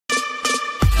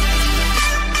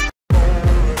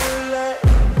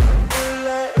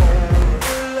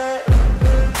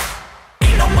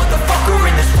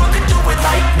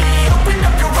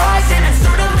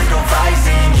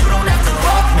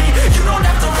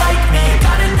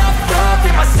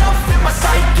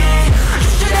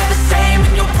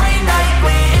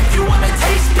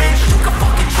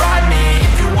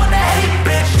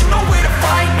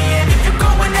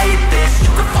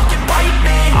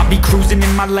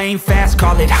playing fast,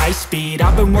 call it high speed.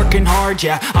 I've been working hard,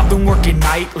 yeah, I've been working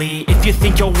nightly. If you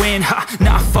think you'll win, ha,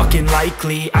 not fucking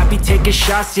likely. I be taking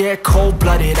shots, yeah,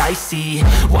 cold-blooded, icy.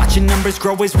 Watching numbers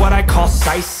grow is what I call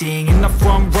sightseeing. In the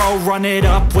front row, run it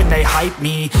up when they hype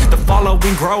me. The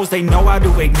following grows, they know how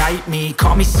to ignite me.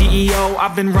 Call me CEO,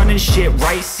 I've been running shit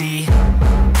right, see.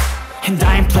 And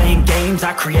I ain't playing games,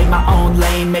 I create my own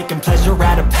lane, making pleasure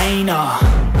out of pain,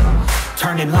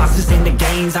 turning losses into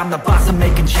gains. I'm the boss, I'm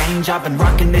making change. I've been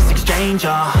rocking this exchange,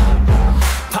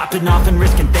 popping off and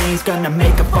risking things. Gonna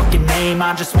make a fucking name,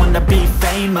 I just wanna be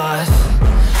famous.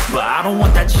 But I don't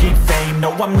want that cheap fame, no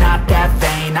I'm not that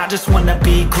vain. I just wanna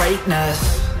be greatness.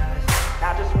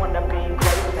 I just wanna be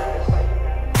greatness.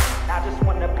 I just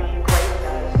wanna be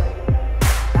greatness.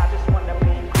 I just wanna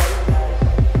be greatness.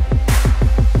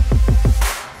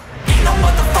 Ain't no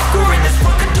motherfucker in this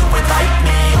world could do it like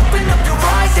me. Open up your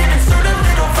eyes and insert a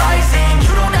little rising.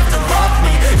 You don't have to love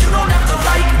me, you don't have to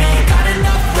like me. Got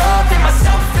enough love in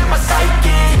myself, in my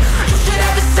psyche. You should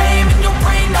have the same in your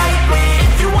brain nightly.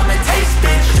 If you wanna taste,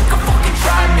 bitch, you can fucking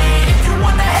try me. If you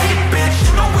wanna hate, bitch,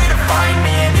 you know where to find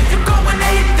me. And if you go and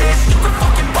hate this, you can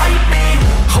fucking bite me.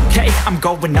 Okay, I'm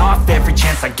going off every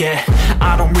chance I get.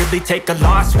 I don't really take a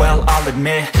loss, well, I'll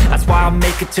admit. That's why I'll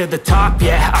make it to the top,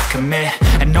 yeah, I commit.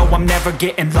 And no, I'm never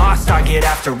getting lost, I get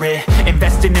after it.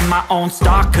 Investing in my own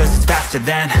stock, cause it's faster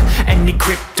than any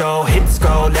crypto hits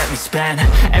go, let me spend.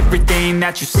 Everything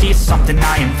that you see is something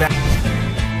I invent.